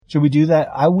Should we do that?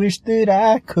 I wish that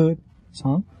I could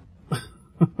song?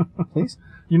 Please?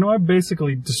 You know, I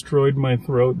basically destroyed my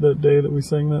throat that day that we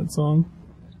sang that song.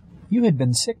 You had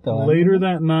been sick, though. Later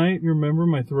that night, you remember,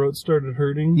 my throat started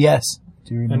hurting? Yes.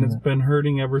 Do you remember And it's been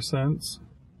hurting ever since.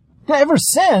 Ever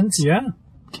since? Yeah.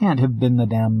 Can't have been the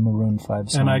damn Maroon 5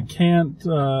 song. And I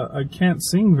can't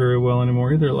sing very well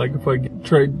anymore either. Like, if I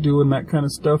try doing that kind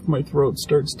of stuff, my throat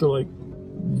starts to, like,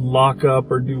 lock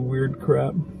up or do weird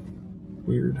crap.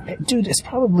 Weird. Dude, it's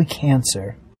probably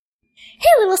cancer. Hey,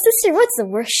 little sister, what's the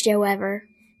worst show ever?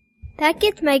 That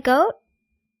Gets My Goat?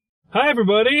 Hi,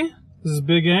 everybody. This is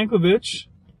Big Anklovich.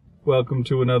 Welcome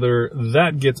to another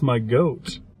That Gets My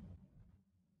Goat.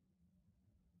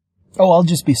 Oh, I'll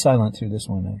just be silent through this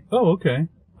one. Eh? Oh, okay.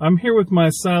 I'm here with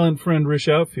my silent friend Rish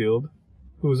Outfield,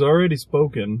 who has already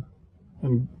spoken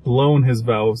and blown his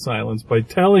vow of silence by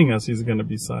telling us he's going to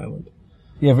be silent.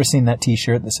 You ever seen that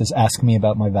t-shirt that says, "Ask me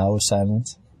about my vow of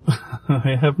silence"?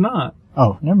 I have not.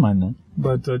 Oh, never mind then.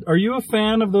 But are you a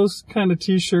fan of those kind of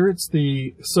t-shirts,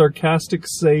 the sarcastic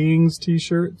sayings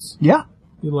t-shirts? Yeah.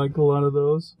 You like a lot of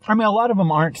those? I mean, a lot of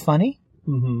them aren't funny.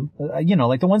 Mm-hmm. You know,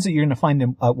 like the ones that you're going to find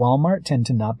at Walmart tend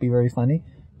to not be very funny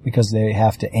because they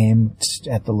have to aim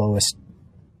at the lowest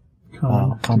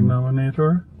common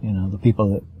denominator. You know, the people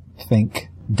that think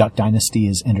Duck Dynasty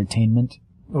is entertainment.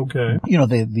 Okay. You know,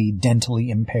 the dentally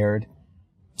impaired.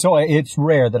 So it's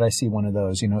rare that I see one of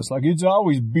those. You know, it's like, it's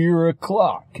always beer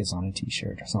o'clock is on a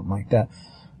t-shirt or something like that.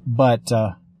 But,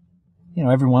 you know,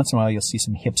 every once in a while you'll see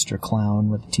some hipster clown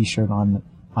with a t-shirt on that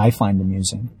I find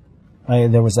amusing.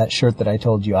 There was that shirt that I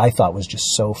told you I thought was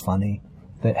just so funny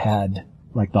that had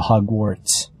like the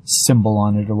Hogwarts symbol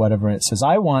on it or whatever. It says,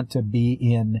 "I want to be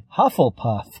in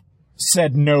Hufflepuff,"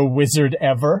 said no wizard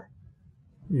ever.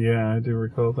 Yeah, I do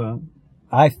recall that.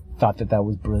 I thought that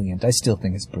was brilliant. I still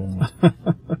think it's brilliant.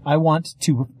 I want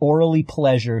to orally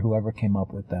pleasure whoever came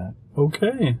up with that.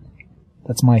 Okay.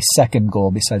 That's my second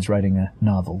goal besides writing a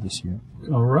novel this year.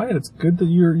 All right. It's good that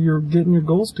you're getting your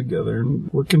goals together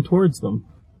and working towards them.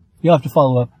 You'll have to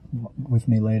follow up with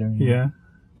me later. Yeah.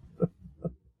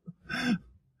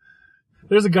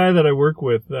 There's a guy that I work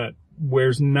with that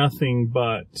wears nothing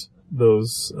but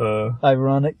those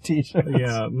ironic t-shirts.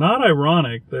 Yeah, not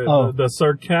ironic. The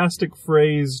sarcastic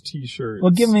phrase t-shirts.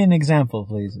 Well, give me an example,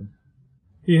 please.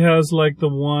 He has like the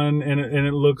one, and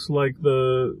it looks like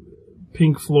the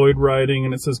Pink Floyd writing,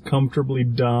 and it says "comfortably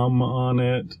dumb" on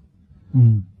it.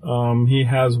 Mm. He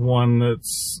has one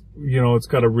that's, you know, it's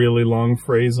got a really long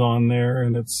phrase on there,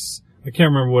 and I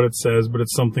can't remember what it says, but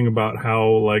it's something about how,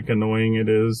 like, annoying it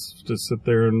is to sit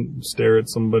there and stare at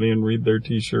somebody and read their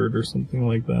t-shirt or something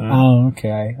like that. Oh,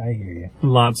 okay. I hear you.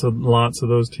 Lots of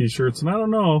those t-shirts. And I don't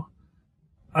know.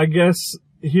 I guess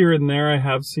here and there I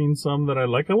have seen some that I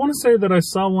like. I want to say that I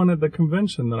saw one at the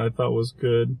convention that I thought was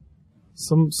good.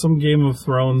 Some Game of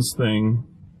Thrones thing,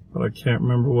 but I can't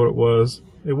remember what it was.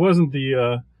 It wasn't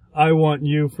the, "I want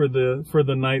you for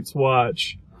the Night's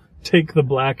Watch. Take the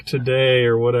black today,"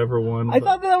 or whatever one. I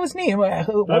thought that was neat. What's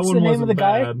the name of the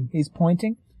guy? He's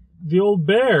pointing? The old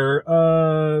bear,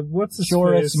 what's his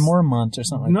Jorah face? Mormont or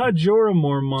something like Not Jorah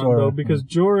Mormont, though, because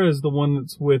Jorah is the one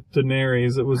that's with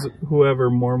Daenerys. It was whoever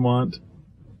Mormont.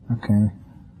 Okay.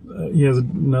 He has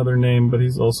another name, but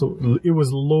it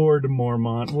was Lord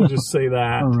Mormont. We'll just say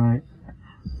that. All right.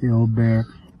 The old bear.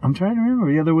 I'm trying to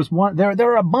remember. Yeah, there was one.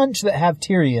 There are a bunch that have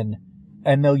Tyrion,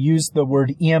 and they'll use the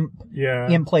word imp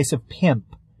in place of pimp.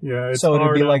 Yeah, it's so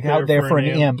it'd be like out there for an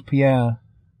imp. Yeah.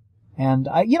 And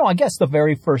I guess the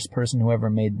very first person who ever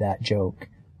made that joke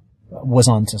was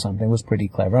onto something. It was pretty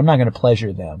clever. I'm not going to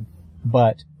pleasure them,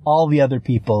 but all the other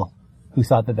people who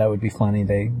thought that would be funny,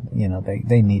 they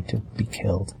need to be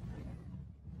killed.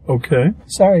 Okay.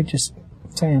 Sorry, just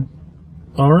saying.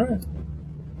 All right.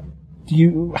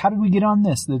 How did we get on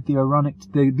this? The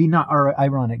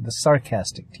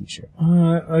sarcastic t-shirt.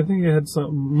 I think it had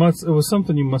it was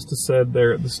something you must have said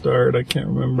there at the start. I can't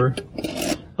remember.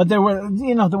 But there were,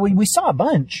 we saw a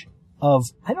bunch of,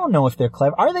 I don't know if they're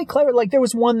clever. Are they clever? Like there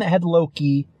was one that had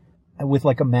Loki with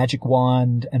like a magic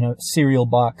wand and a cereal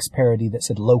box parody that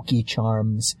said Loki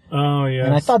charms. Oh, yeah.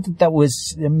 And I thought that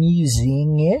was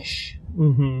amusing-ish.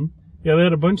 Mm-hmm. Yeah, they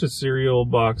had a bunch of cereal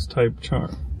box type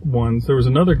ones. There was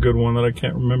another good one that I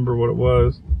can't remember what it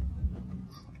was.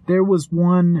 There was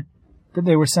one that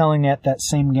they were selling at that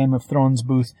same Game of Thrones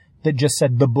booth that just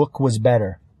said the book was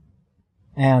better.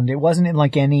 And it wasn't in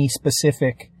like any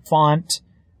specific font.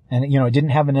 And, it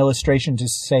didn't have an illustration to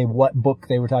say what book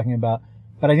they were talking about.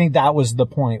 But I think that was the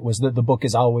point, was that the book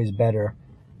is always better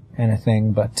kind of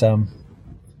thing. But,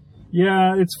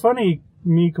 yeah, it's funny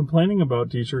me complaining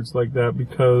about t-shirts like that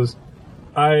because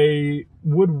I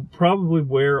would probably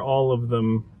wear all of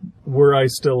them were I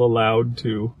still allowed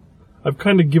to. I've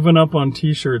kind of given up on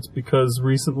t-shirts because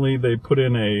recently they put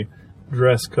in a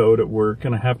dress code at work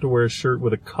and I have to wear a shirt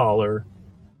with a collar.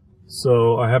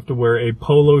 So I have to wear a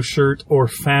polo shirt or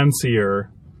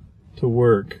fancier to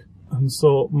work. And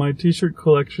so my t-shirt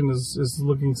collection is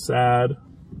looking sad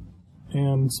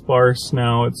and sparse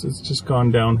now. It's just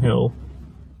gone downhill.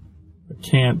 I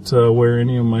can't wear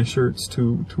any of my shirts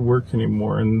to work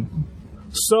anymore. And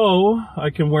so I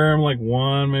can wear them like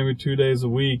 1, maybe 2 days a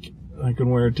week. I can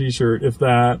wear a t-shirt, if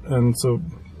that. And so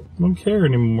I don't care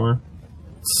anymore.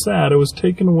 It's sad. It was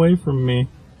taken away from me.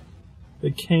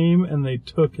 They came and they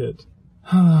took it.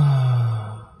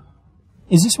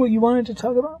 Is this what you wanted to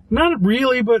talk about? Not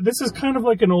really, but this is kind of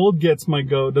like an old gets my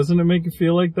goat. Doesn't it make you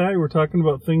feel like that? We're talking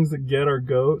about things that get our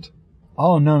goat.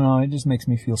 Oh, no. It just makes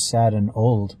me feel sad and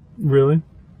old. Really?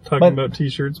 Talking about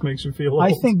t-shirts makes you feel old?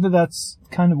 I think that's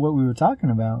kind of what we were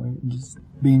talking about. Just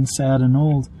being sad and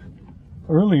old.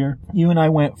 Earlier, you and I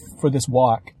went for this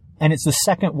walk. And it's the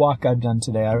second walk I've done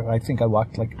today. I think I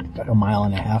walked like a 1.5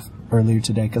 miles earlier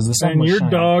today because the sun was shining.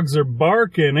 And your dogs are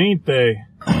barking, ain't they?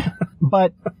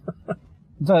 But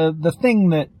the thing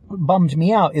that bummed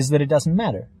me out is that it doesn't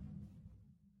matter.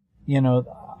 You know,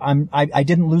 I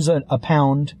didn't lose a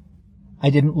pound.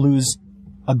 I didn't lose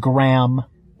a gram.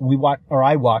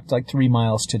 I walked like 3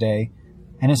 miles today,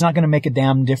 and it's not going to make a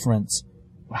damn difference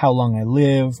how long I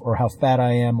live or how fat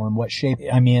I am or in what shape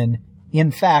I'm in.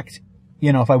 In fact,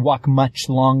 you know, if I walk much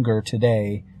longer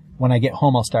today, when I get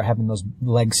home, I'll start having those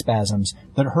leg spasms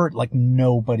that hurt like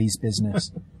nobody's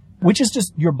business, which is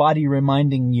just your body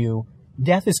reminding you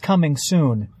death is coming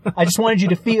soon. I just wanted you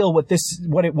to feel what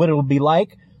it'll be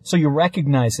like, so you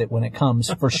recognize it when it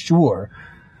comes for sure.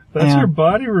 That's your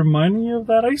body reminding you of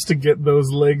that? I used to get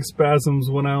those leg spasms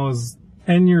when I was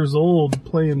 10 years old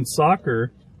playing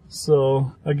soccer.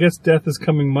 So I guess death is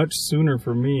coming much sooner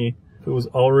for me. It was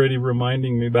already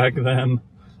reminding me back then.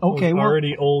 Okay, I was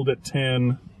already old at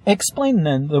 10. Explain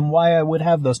then why I would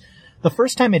have those. The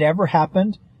first time it ever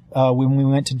happened, when we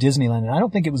went to Disneyland, and I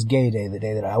don't think it was Gay Day, the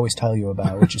day that I always tell you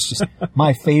about, which is just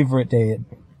my favorite day,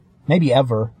 maybe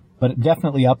ever, but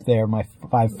definitely up there, my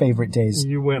 5 favorite days.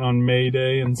 You went on May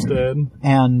Day instead.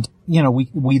 And, you know,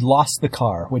 we lost the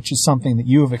car, which is something that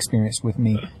you have experienced with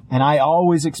me. And I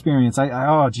always experience,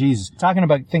 oh, Jesus, talking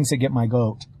about things that get my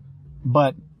goat.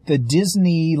 But the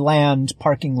Disneyland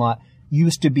parking lot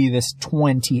used to be this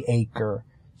 20-acre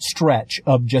stretch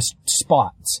of just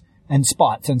spots and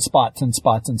spots and spots and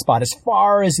spots and spots as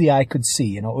far as the eye could see.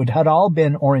 You know, it had all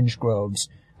been orange groves,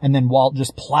 and then Walt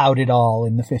just plowed it all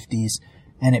in the 50s,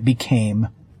 and it became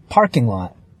parking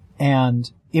lot. And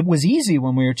it was easy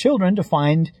when we were children to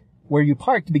find where you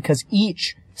parked because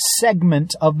each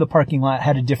segment of the parking lot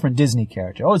had a different Disney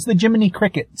character. Oh, it's the Jiminy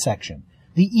Cricket section,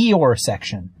 the Eeyore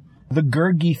section, the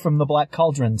Gurgi from the Black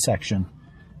Cauldron section.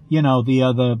 You know,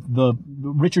 the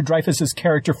Richard Dreyfuss's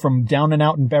character from Down and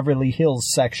Out in Beverly Hills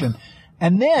section.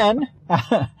 And then,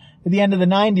 at the end of the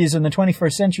 90s and the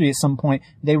 21st century at some point,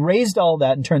 they raised all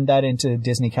that and turned that into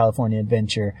Disney California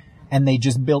Adventure. And they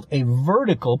just built a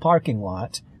vertical parking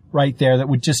lot right there that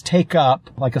would just take up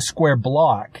like a square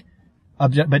block,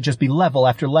 but just be level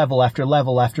after level after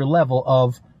level after level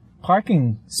of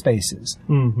parking spaces,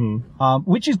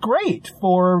 which is great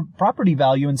for property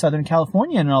value in Southern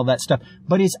California and all that stuff,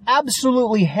 but it's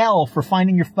absolutely hell for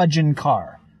finding your fudging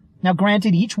car. Now,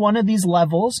 granted, each one of these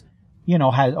levels, you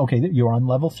know, you're on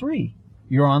level 3,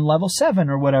 you're on level 7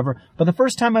 or whatever. But the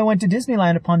first time I went to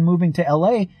Disneyland upon moving to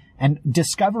LA and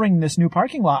discovering this new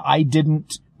parking lot, I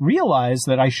didn't realize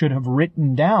that I should have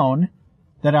written down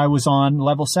that I was on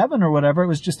level 7 or whatever. It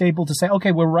was just able to say,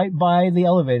 okay, we're right by the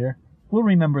elevator. We'll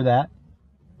remember that.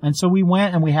 And so we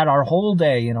went and we had our whole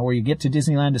day, you know, where you get to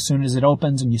Disneyland as soon as it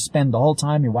opens and you spend the whole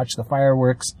time, you watch the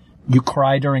fireworks, you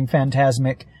cry during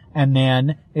Fantasmic, and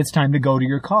then it's time to go to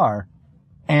your car.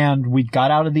 And we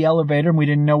got out of the elevator and we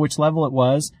didn't know which level it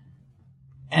was.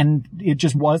 And it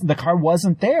just the car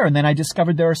wasn't there. And then I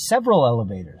discovered there are several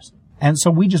elevators. And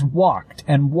so we just walked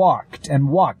and walked and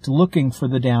walked looking for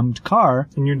the damned car.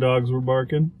 And your dogs were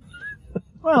barking?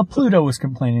 Well, Pluto was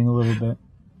complaining a little bit.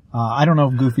 I don't know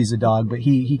if Goofy's a dog, but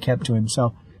he kept to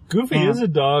himself. Goofy is a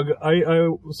dog. I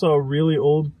saw a really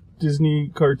old Disney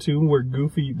cartoon where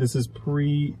Goofy, this is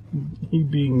he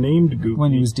being named Goofy.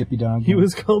 When he was Dippy Dog. He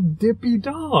was called Dippy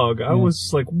Dog. I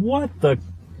was like, what the...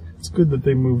 It's good that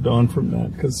they moved on from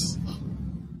that, because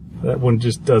that one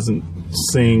just doesn't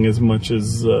sing as much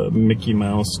as Mickey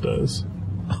Mouse does.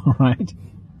 All right.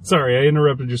 Sorry, I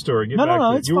interrupted your story. Get back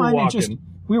to it. It's fine.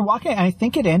 We were walking, and I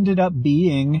think it ended up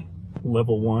being...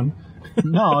 Level 1?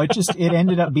 No, it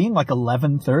ended up being like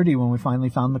 11:30 when we finally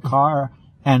found the car,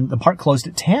 and the park closed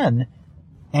at 10.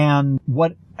 And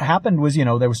what happened was,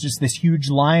 there was just this huge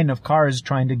line of cars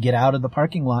trying to get out of the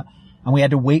parking lot, and we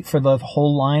had to wait for the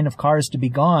whole line of cars to be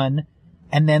gone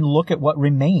and then look at what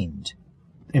remained.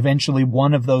 Eventually,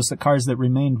 one of the cars that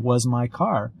remained was my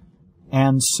car.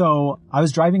 And so I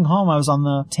was driving home, I was on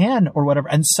the 10 or whatever,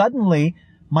 and suddenly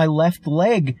my left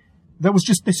leg, there was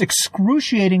just this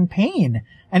excruciating pain.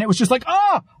 And it was just like,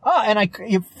 and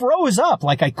it froze up,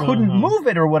 like I couldn't move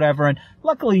it or whatever. And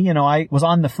luckily, I was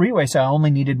on the freeway, so I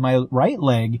only needed my right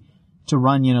leg to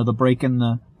run, the brake and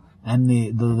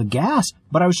the gas.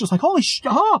 But I was just like, holy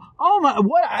oh my,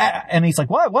 what? And he's like,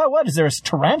 what? Is there a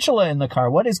tarantula in the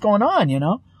car? What is going on,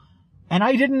 And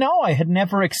I didn't know. I had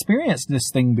never experienced this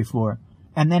thing before.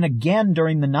 And then again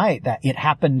during the night, that it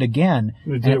happened again.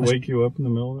 Did it wake you up in the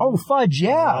middle of it? Oh, fudge,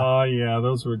 yeah. Oh, yeah,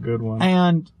 those were good ones.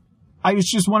 And I was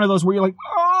just one of those where you're like,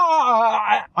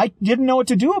 I didn't know what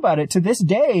to do about it. To this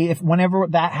day, whenever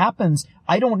that happens,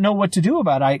 I don't know what to do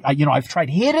about it. I've tried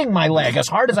hitting my leg as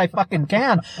hard as I fucking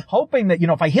can, hoping that,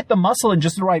 if I hit the muscle in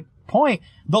just the right point,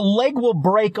 the leg will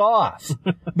break off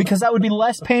because that would be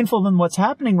less painful than what's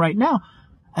happening right now.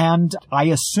 And I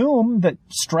assume that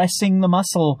stressing the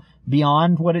muscle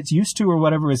beyond what it's used to or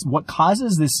whatever is what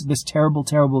causes this terrible,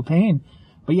 terrible pain.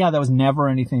 But yeah, that was never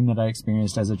anything that I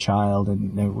experienced as a child.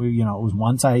 And, it was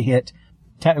once I hit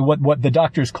what the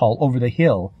doctors call over the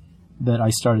hill that I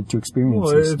started to experience.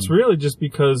 Well, it's really just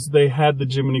because they had the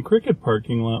Jiminy Cricket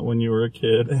parking lot when you were a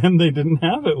kid and they didn't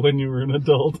have it when you were an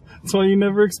adult. That's why you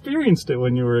never experienced it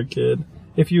when you were a kid.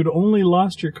 If you'd only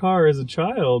lost your car as a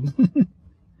child.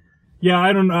 Yeah,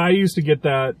 I don't know. I used to get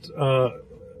that,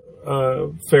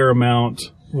 fair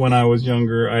amount when I was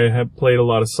younger. I had played a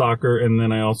lot of soccer, and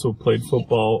then I also played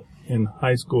football in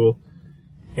high school.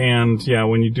 And yeah,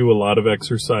 when you do a lot of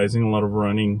exercising, a lot of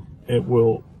running, it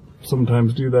will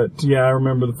sometimes do that. Yeah, I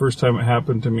remember the first time it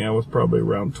happened to me, I was probably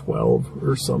around 12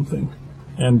 or something.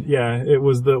 And yeah, it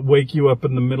was the wake you up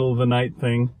in the middle of the night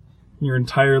thing. Your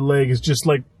entire leg is just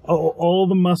like all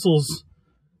the muscles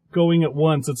going at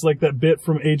once. It's like that bit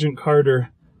from Agent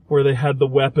Carter where they had the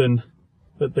weapon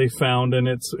that they found, and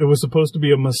it was supposed to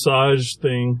be a massage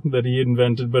thing that he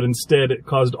invented, but instead it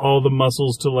caused all the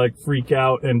muscles to like freak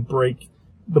out and break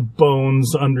the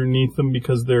bones underneath them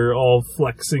because they're all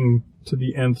flexing to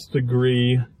the nth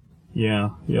degree. Yeah,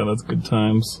 that's good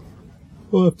times.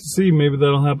 We'll have to see. Maybe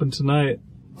that'll happen tonight.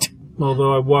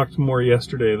 Although I walked more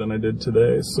yesterday than I did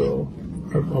today, so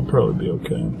I'll probably be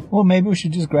okay. Well, maybe we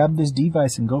should just grab this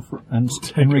device and go and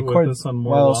record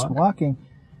while walking.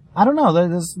 I don't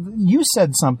know. You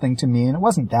said something to me, and it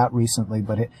wasn't that recently,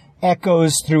 but it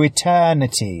echoes through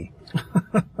eternity.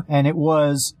 And it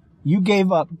was, you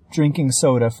gave up drinking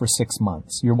soda for 6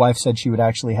 months. Your wife said she would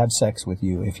actually have sex with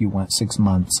you if you went 6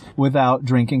 months without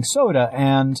drinking soda.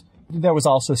 And there was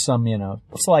also some,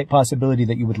 slight possibility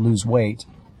that you would lose weight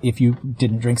if you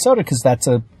didn't drink soda, because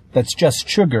that's just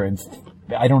sugar, and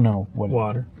I don't know what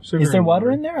water. Is there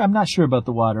water in there? I'm not sure about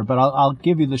the water, but I'll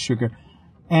give you the sugar.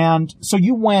 And so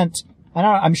you went, and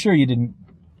I'm sure you didn't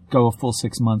go a full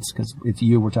 6 months because it's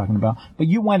you we're talking about, but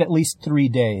you went at least 3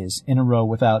 days in a row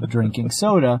without drinking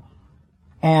soda.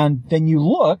 And then you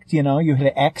looked, you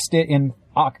had X'd it in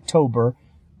October,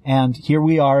 and here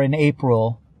we are in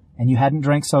April, and you hadn't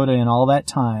drank soda in all that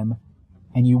time,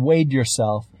 and you weighed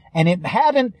yourself. And it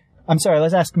hadn't, I'm sorry,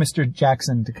 let's ask Mr.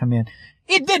 Jackson to come in.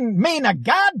 It didn't mean a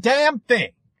goddamn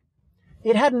thing.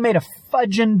 It hadn't made a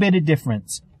fudging bit of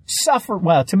difference.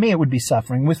 Well, to me it would be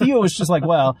suffering. With you it was just like,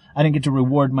 well, I didn't get to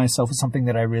reward myself with something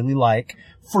that I really like.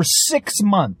 For 6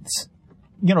 months,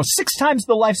 6 times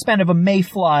the lifespan of a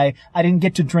mayfly, I didn't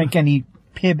get to drink any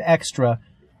Pib Extra.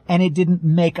 And it didn't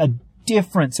make a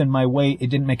difference in my weight. It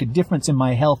didn't make a difference in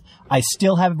my health. I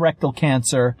still have rectal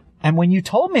cancer. And when you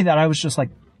told me that, I was just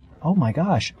like, oh my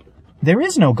gosh, there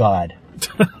is no God.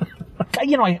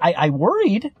 I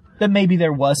worried that maybe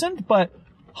there wasn't, but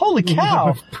holy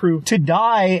cow, to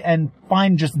die and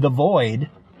find just the void,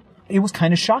 it was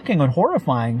kind of shocking and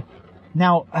horrifying.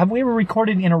 Now, have we ever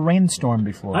recorded in a rainstorm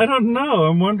before? I don't know.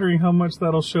 I'm wondering how much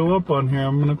that'll show up on here.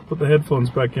 I'm going to put the headphones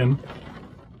back in.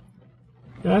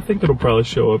 Yeah, I think it'll probably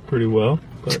show up pretty well.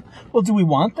 But well, do we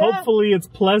want that? Hopefully it's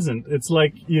pleasant. It's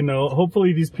like,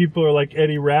 hopefully these people are like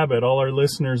Eddie Rabbit. All our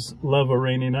listeners love a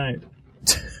rainy night.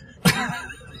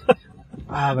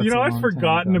 I'd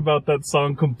forgotten about that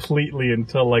song completely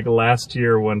until like last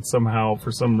year when somehow, for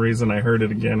some reason, I heard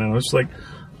it again. And I was just like,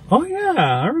 oh yeah,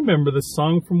 I remember this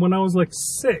song from when I was like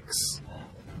 6.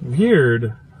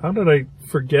 Weird. How did I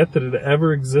forget that it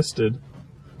ever existed?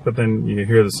 But then you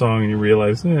hear the song and you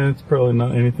realize, it's probably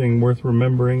not anything worth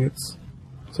remembering. It's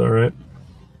It's all right.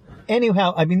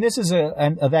 Anyhow, I mean, this is a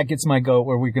that gets my goat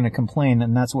where we're going to complain,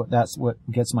 and that's what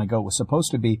gets my goat was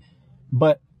supposed to be.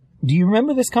 But do you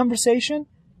remember this conversation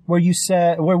where you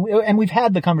said, and we've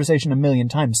had the conversation a million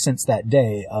times since that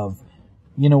day of,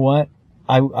 you know what?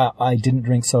 I didn't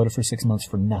drink soda for 6 months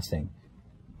for nothing.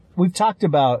 We've talked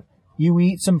about you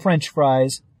eat some French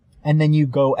fries and then you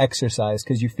go exercise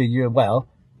because you figure, well,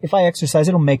 if I exercise,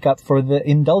 it'll make up for the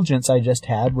indulgence I just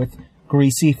had with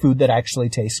greasy food that actually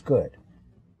tastes good.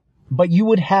 But you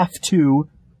would have to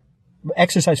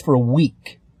exercise for a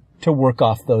week to work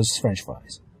off those French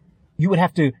fries. You would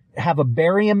have to have a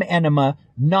barium enema,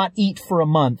 not eat for a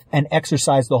month, and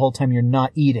exercise the whole time you're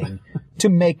not eating to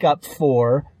make up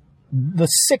for the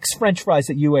 6 French fries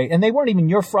that you ate. And they weren't even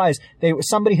your fries.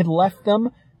 Somebody had left them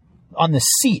on the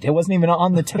seat. It wasn't even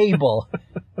on the table.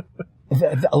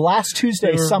 Last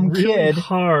Tuesday, some kid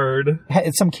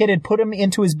had put them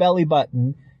into his belly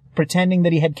button, pretending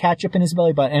that he had ketchup in his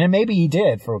belly button. And maybe he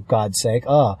did, for God's sake.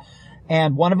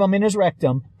 And one of them in his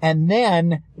rectum, and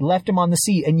then left him on the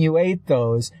seat, and you ate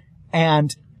those.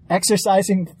 And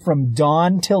exercising from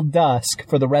dawn till dusk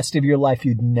for the rest of your life,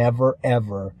 you'd never,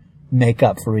 ever make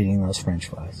up for eating those French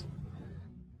fries.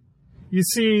 You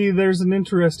see, there's an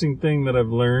interesting thing that I've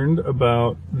learned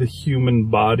about the human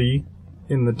body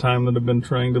in the time that I've been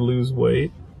trying to lose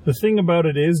weight. The thing about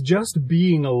it is, just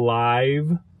being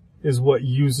alive is what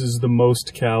uses the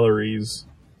most calories.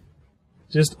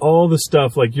 Just all the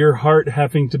stuff, like your heart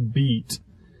having to beat,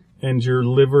 and your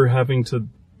liver having to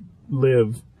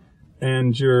live,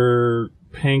 and your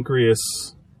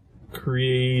pancreas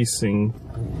creasing,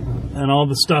 and all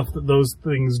the stuff that those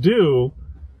things do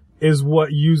is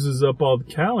what uses up all the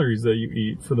calories that you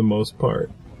eat for the most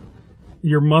part.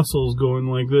 Your muscles going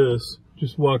like this,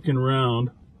 just walking around,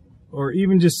 or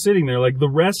even just sitting there, like the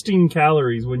resting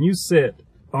calories, when you sit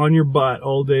on your butt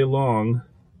all day long,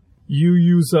 you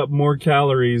use up more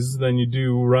calories than you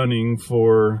do running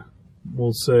for,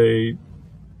 we'll say,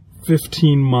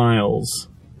 15 miles.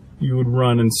 You would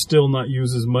run and still not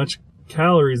use as much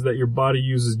calories that your body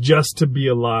uses just to be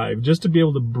alive, just to be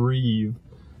able to breathe,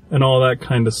 and all that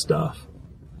kind of stuff.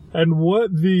 And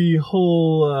what the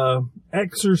whole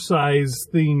exercise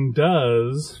thing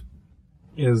does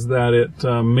is that it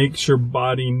makes your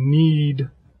body need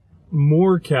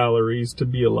more calories to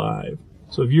be alive.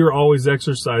 So if you're always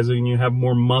exercising, you have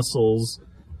more muscles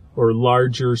or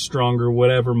larger, stronger,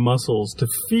 whatever muscles to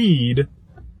feed,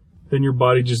 then your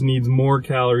body just needs more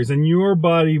calories. And your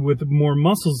body with more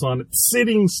muscles on it,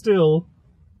 sitting still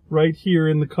right here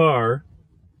in the car,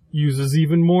 uses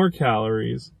even more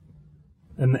calories.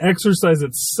 And the exercise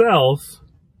itself,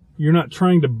 you're not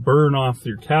trying to burn off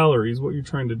your calories. What you're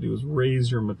trying to do is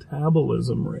raise your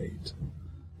metabolism rate.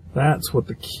 That's what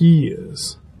the key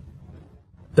is.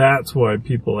 That's why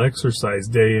people exercise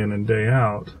day in and day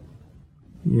out.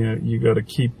 You know, you got to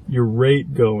keep your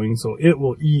rate going so it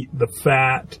will eat the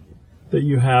fat that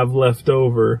you have left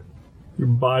over. Your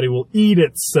body will eat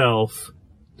itself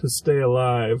to stay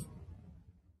alive.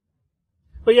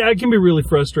 But yeah, it can be really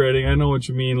frustrating. I know what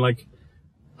you mean. Like,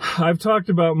 I've talked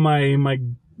about my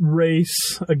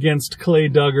race against Clay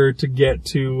Duggar to get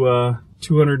to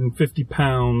 250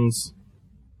 pounds.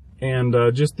 And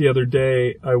just the other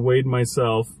day, I weighed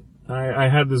myself. I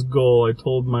had this goal. I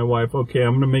told my wife, okay,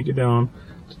 I'm going to make it down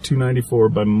to 294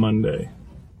 by Monday.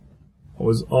 I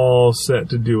was all set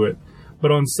to do it.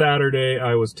 But on Saturday,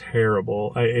 I was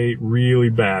terrible. I ate really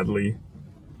badly.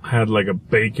 I had like a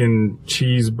bacon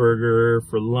cheeseburger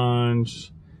for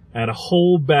lunch. I had a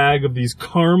whole bag of these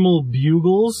caramel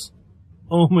bugles.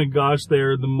 Oh my gosh,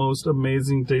 they're the most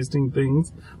amazing tasting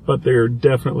things, but they're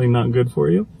definitely not good for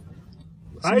you.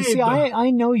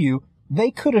 I know you.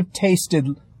 They could have tasted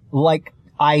like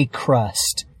eye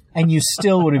crust, and you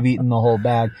still would have eaten the whole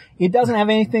bag. It doesn't have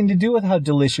anything to do with how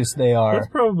delicious they are. That's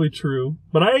probably true.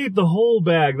 But I ate the whole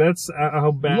bag. That's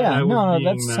how bad I was being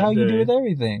that's that how you day. do with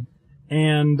everything.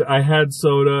 And I had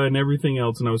soda and everything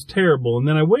else, and I was terrible. And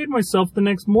then I weighed myself the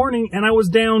next morning, and I was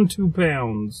down 2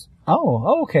 pounds.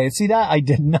 Oh, okay. See, that I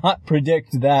did not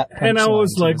predict that. And I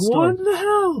was like, what the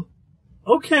hell?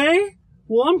 Okay.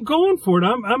 Well, I'm going for it.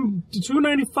 I'm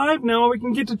 295 now. We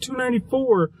can get to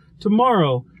 294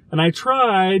 tomorrow. And I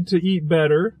tried to eat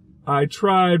better. I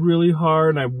tried really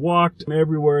hard. I walked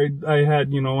everywhere. I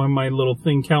had, my little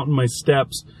thing counting my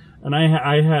steps. And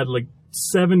I had like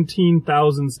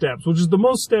 17,000 steps, which is the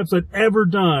most steps I've ever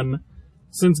done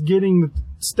since getting the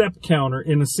step counter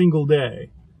in a single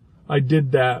day. I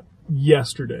did that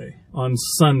yesterday on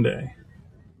Sunday.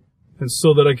 And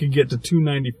so that I could get to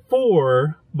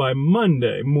 294 by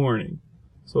Monday morning.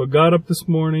 So I got up this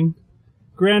morning.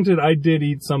 Granted, I did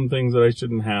eat some things that I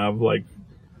shouldn't have, like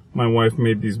My wife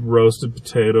made these roasted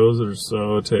potatoes that are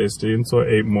so tasty, and so I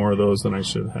ate more of those than I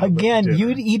should have. Again,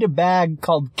 you'd eat a bag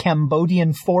called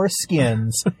Cambodian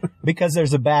foreskins because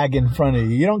there's a bag in front of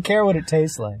you. You don't care what it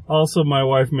tastes like. Also, my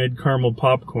wife made caramel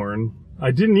popcorn.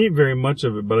 I didn't eat very much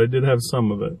of it, but I did have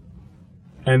some of it.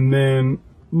 And then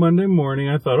Monday morning,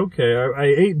 I thought, okay, I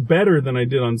ate better than I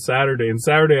did on Saturday. And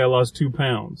Saturday, I lost 2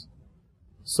 pounds.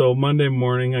 So Monday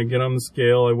morning, I get on the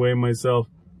scale, I weigh myself.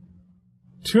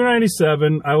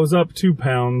 297, I was up 2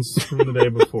 pounds from the day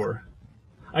before.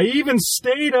 I even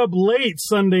stayed up late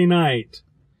Sunday night.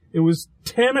 It was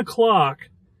 10 o'clock,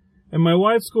 and my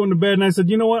wife's going to bed, and I said,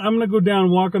 you know what, I'm going to go down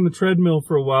and walk on the treadmill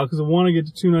for a while, because I want to get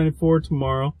to 294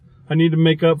 tomorrow. I need to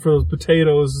make up for those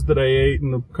potatoes that I ate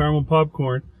and the caramel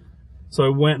popcorn. So I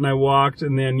went and I walked,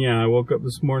 and then, I woke up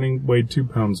this morning, weighed 2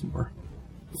 pounds more.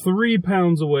 3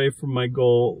 pounds away from my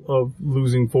goal of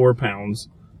losing 4 pounds.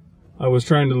 I was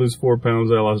trying to lose 4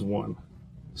 pounds, I lost 1.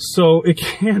 So it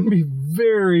can be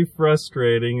very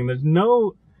frustrating, and there's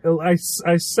no... I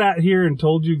sat here and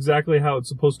told you exactly how it's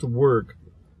supposed to work.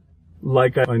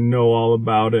 Like I know all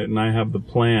about it, and I have the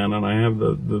plan, and I have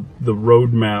the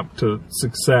roadmap to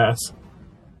success.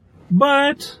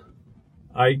 But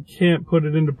I can't put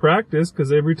it into practice,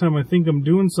 because every time I think I'm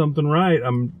doing something right,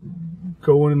 I'm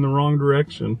going in the wrong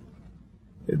direction.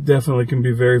 It definitely can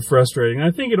be very frustrating.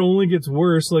 I think it only gets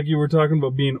worse, like you were talking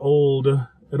about being old.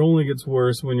 It only gets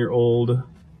worse when you're old.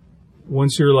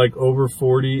 Once you're like over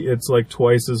 40, it's like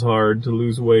twice as hard to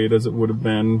lose weight as it would have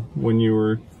been when you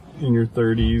were in your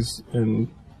 30s,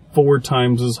 and 4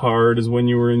 times as hard as when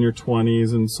you were in your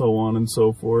 20s, and so on and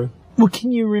so forth. Well,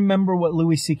 can you remember what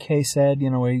Louis C.K. said? You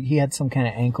know, he had some kind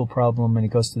of ankle problem and he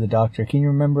goes to the doctor. Can you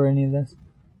remember any of this?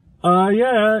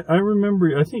 Yeah, I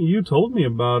remember. I think you told me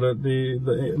about it,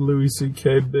 the Louis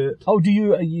C.K. bit. Oh,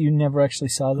 you never actually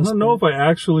saw this? I don't know if I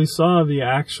actually saw the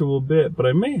actual bit, but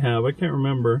I may have. I can't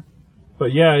remember.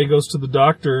 But yeah, he goes to the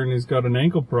doctor and he's got an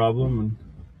ankle problem, and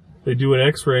they do an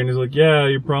x-ray and he's like, yeah,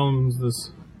 your problem's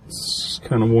it's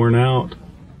kind of worn out.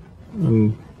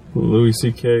 And Louis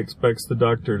C.K. expects the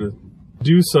doctor to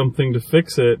do something to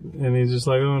fix it, and he's just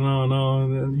like, oh,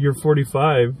 no, you're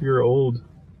 45, you're old.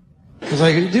 I was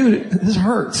like, dude, this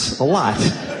hurts a lot.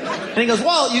 And he goes,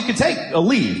 well, you can take a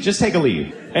leave. Just take a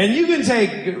leave. And you can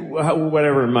take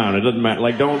whatever amount. It doesn't matter.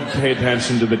 Like, don't pay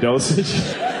attention to the dosage.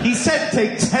 He said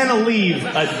take 10 a leave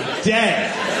a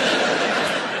day.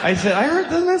 I said, I heard,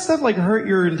 doesn't that stuff like hurt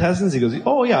your intestines? He goes,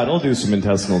 oh yeah, it'll do some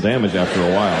intestinal damage after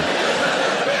a while.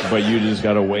 But you just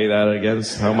gotta weigh that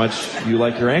against how much you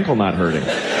like your ankle not hurting.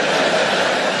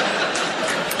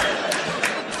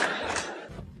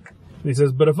 He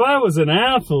says, but if I was an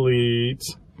athlete...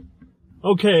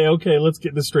 Okay, let's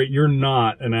get this straight. You're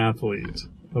not an athlete.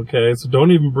 Okay, so don't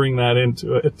even bring that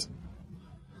into it.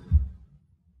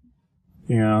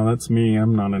 Yeah, that's me.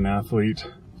 I'm not an athlete.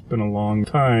 It's been a long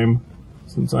time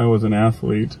since I was an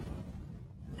athlete.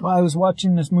 Well, I was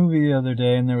watching this movie the other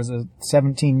day, and there was a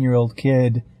 17-year-old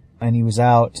kid, and he was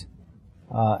out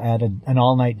at an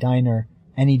all-night diner,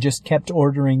 and he just kept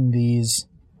ordering these...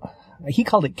 He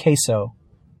called it queso.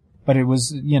 But it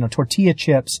was, tortilla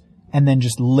chips and then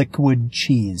just liquid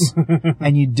cheese.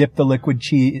 And you dip the liquid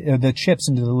cheese, the chips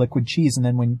into the liquid cheese. And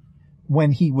then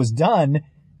when he was done,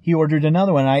 he ordered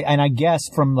another one. I guess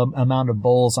from the amount of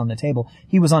bowls on the table,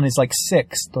 he was on his like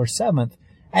 6th or 7th.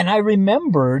 And I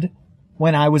remembered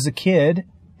when I was a kid,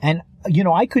 and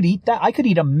I could eat that. I could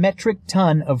eat a metric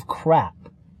ton of crap,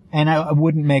 and I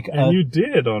wouldn't make. And you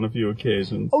did on a few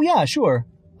occasions. Oh yeah, sure.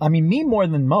 I mean, me more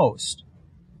than most.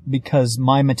 Because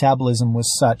my metabolism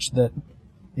was such that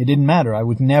it didn't matter. I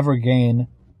would never gain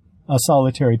a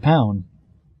solitary pound.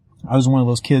 I was one of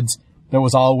those kids that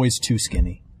was always too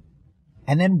skinny.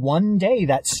 And then one day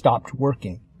that stopped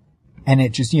working. And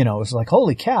it just, it was like,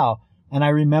 holy cow. And I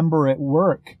remember at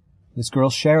work, this girl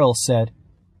Cheryl said,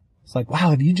 it's like, wow,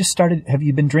 have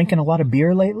you been drinking a lot of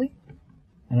beer lately?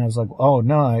 And I was like, oh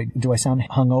no, do I sound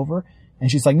hungover? And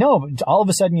she's like, no, but all of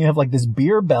a sudden you have like this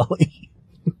beer belly.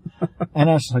 And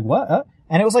I was just like, what?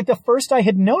 And it was like the first I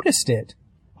had noticed it.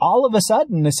 All of a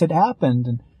sudden this had happened,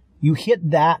 and you hit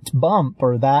that bump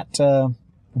or that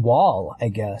wall, I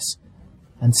guess.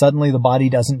 And suddenly the body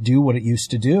doesn't do what it used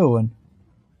to do. And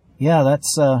yeah,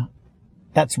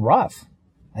 that's rough.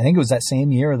 I think it was that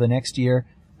same year or the next year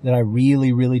that I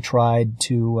really, really tried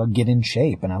to get in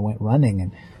shape, and I went running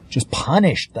and just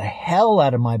punished the hell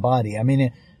out of my body. I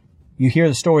mean, you hear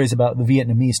the stories about the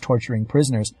Vietnamese torturing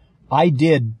prisoners. I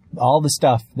did all the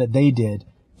stuff that they did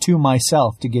to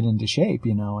myself to get into shape,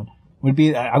 and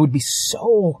I would be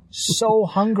so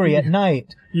hungry at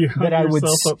night that I would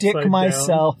stick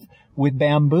myself with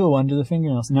bamboo under the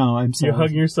fingernails. No, I'm sorry. You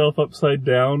hung yourself upside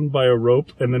down by a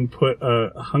rope and then put a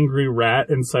hungry rat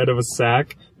inside of a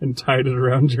sack and tied it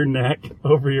around your neck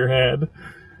over your head.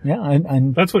 Yeah,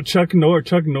 and that's what Chuck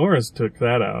Norris took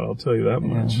that out. I'll tell you that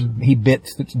much. He bit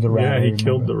the rat. Yeah, he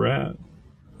killed the rat.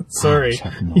 Sorry,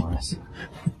 Chuck Norris.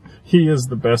 He is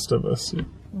the best of us.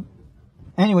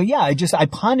 Anyway, yeah, I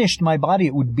punished my body.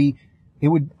 I would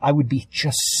be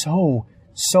just so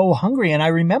hungry. And I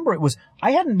remember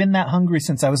I hadn't been that hungry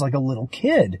since I was like a little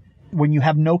kid, when you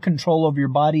have no control over your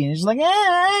body and you're just like,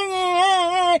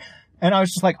 and I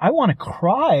was just like, I want to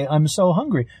cry. I'm so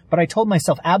hungry. But I told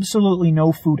myself absolutely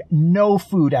no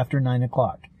food after 9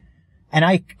 o'clock. And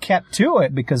I kept to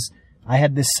it because I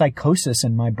had this psychosis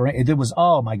in my brain. It was,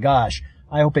 oh my gosh,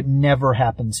 I hope it never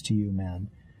happens to you, man,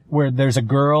 where there's a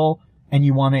girl and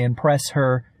you want to impress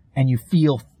her and you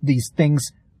feel these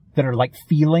things that are like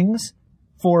feelings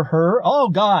for her. Oh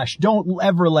gosh, don't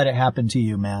ever let it happen to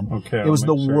you, man. Okay. It was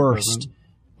the worst.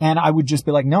 And I would just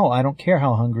be like, no, I don't care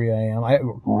how hungry I am.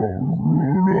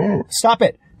 Stop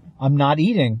it. I'm not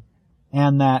eating.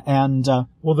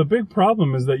 Well, the big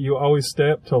problem is that you always stay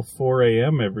up till 4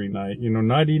 a.m. every night. You know,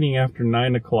 not eating after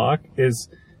 9 o'clock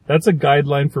that's a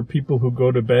guideline for people who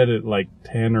go to bed at like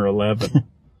 10 or 11.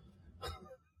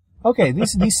 Okay,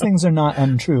 these things are not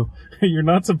untrue. You're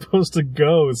not supposed to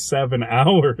go 7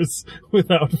 hours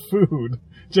without food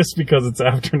just because it's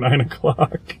after 9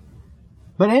 o'clock.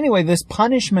 But anyway, this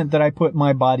punishment that I put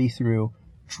my body through,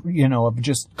 you know, of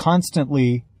just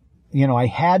constantly, you know, I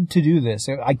had to do this.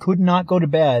 I could not go to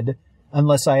bed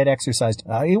unless I had exercised.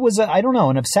 It was, I don't know,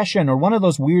 an obsession or one of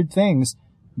those weird things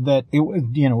that it,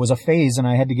 you know, was a phase and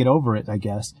I had to get over it, I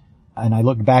guess. And I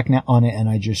look back on it and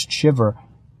I just shiver.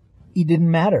 It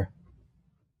didn't matter.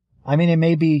 I mean,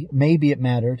 maybe it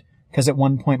mattered, because at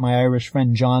one point my Irish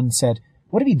friend John said,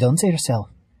 "What have you done to yourself?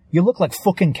 You look like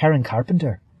fucking Karen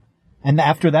Carpenter." And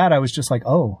after that, I was just like,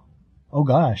 oh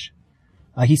gosh.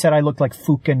 He said I looked like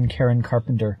fucking Karen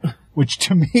Carpenter, which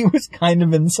to me was kind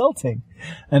of insulting.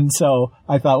 And so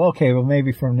I thought, okay, well,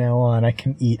 maybe from now on I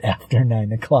can eat after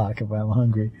 9 o'clock if I'm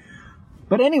hungry.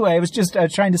 But anyway, I was just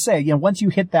trying to say, you know, once you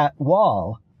hit that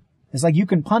wall, it's like you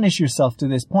can punish yourself to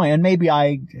this point. And maybe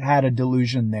I had a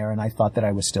delusion there and I thought that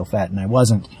I was still fat and I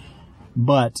wasn't.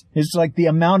 But it's like the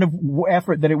amount of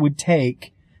effort that it would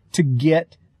take to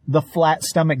get the flat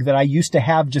stomach that I used to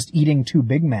have just eating 2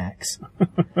 Big Macs.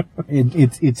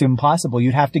 It's impossible.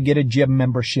 You'd have to get a gym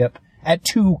membership at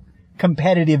 2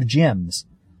 competitive gyms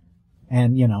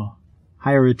and, you know,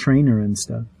 hire a trainer and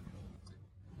stuff.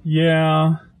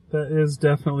 Yeah, that is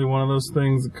definitely one of those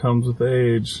things that comes with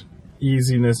age.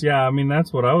 Easiness. Yeah, I mean,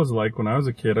 that's what I was like when I was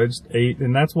a kid. I just ate,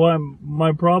 and that's why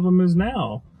my problem is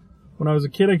now. When I was a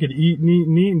kid, I could eat and eat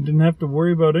and eat and didn't have to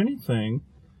worry about anything.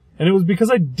 And it was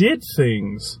because I did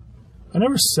things. I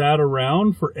never sat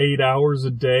around for 8 hours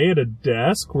a day at a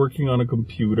desk working on a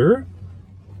computer.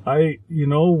 I, you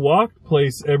know, walked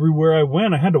place everywhere I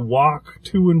went. I had to walk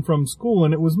to and from school,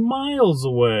 and it was miles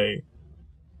away.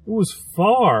 It was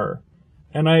far.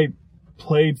 And I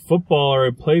played football, or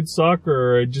I played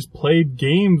soccer, or I just played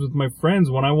games with my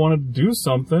friends. When I wanted to do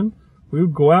something, we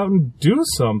would go out and do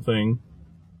something.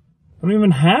 I don't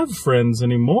even have friends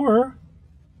anymore.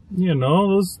 You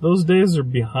know, those days are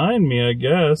behind me, I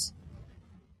guess.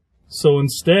 So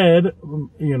instead,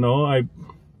 you know, I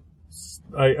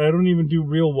don't even do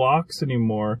real walks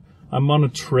anymore. I'm on a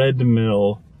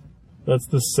treadmill. That's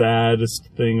the saddest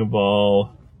thing of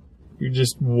all. You're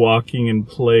just walking in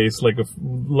place like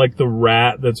the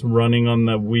rat that's running on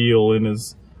that wheel in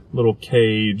his little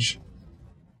cage,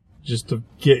 just to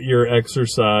get your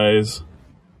exercise.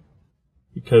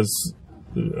 Because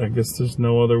I guess there's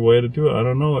no other way to do it. I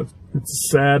don't know. It's a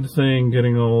sad thing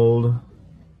getting old.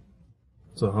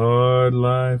 It's a hard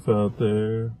life out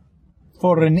there.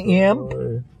 For an imp?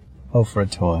 Oh, for a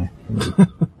toy.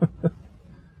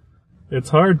 It's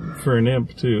hard for an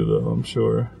imp too, though, I'm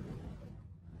sure.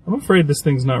 I'm afraid this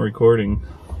thing's not recording.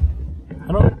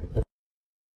 I don't...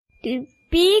 To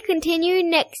be continued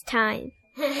next time.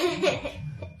 Run while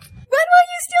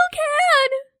you still can!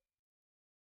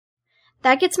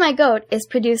 That Gets My Goat is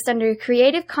produced under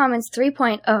Creative Commons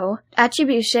 3.0,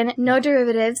 Attribution, No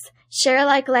Derivatives, Share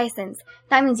Alike license.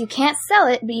 That means you can't sell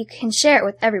it, but you can share it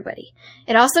with everybody.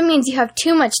 It also means you have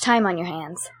too much time on your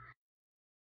hands.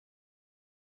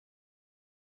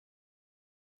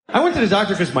 I went to the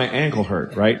doctor because my ankle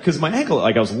hurt, right? Because my ankle,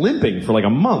 like I was limping for like a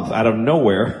month out of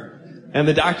nowhere. And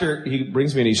the doctor, he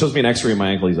brings me and he shows me an x-ray of my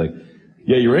ankle. He's like,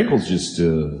 yeah, your ankle's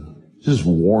just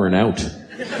worn out.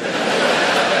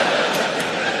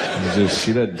 Just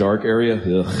see that dark area?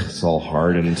 Ugh, it's all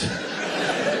hardened.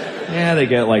 Yeah, they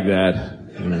get like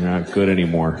that. You're not good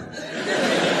anymore.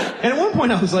 And at one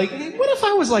point I was like, hey, what if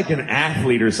I was like an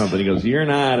athlete or something? He goes, you're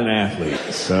not an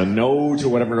athlete. So no to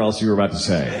whatever else you were about to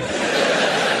say.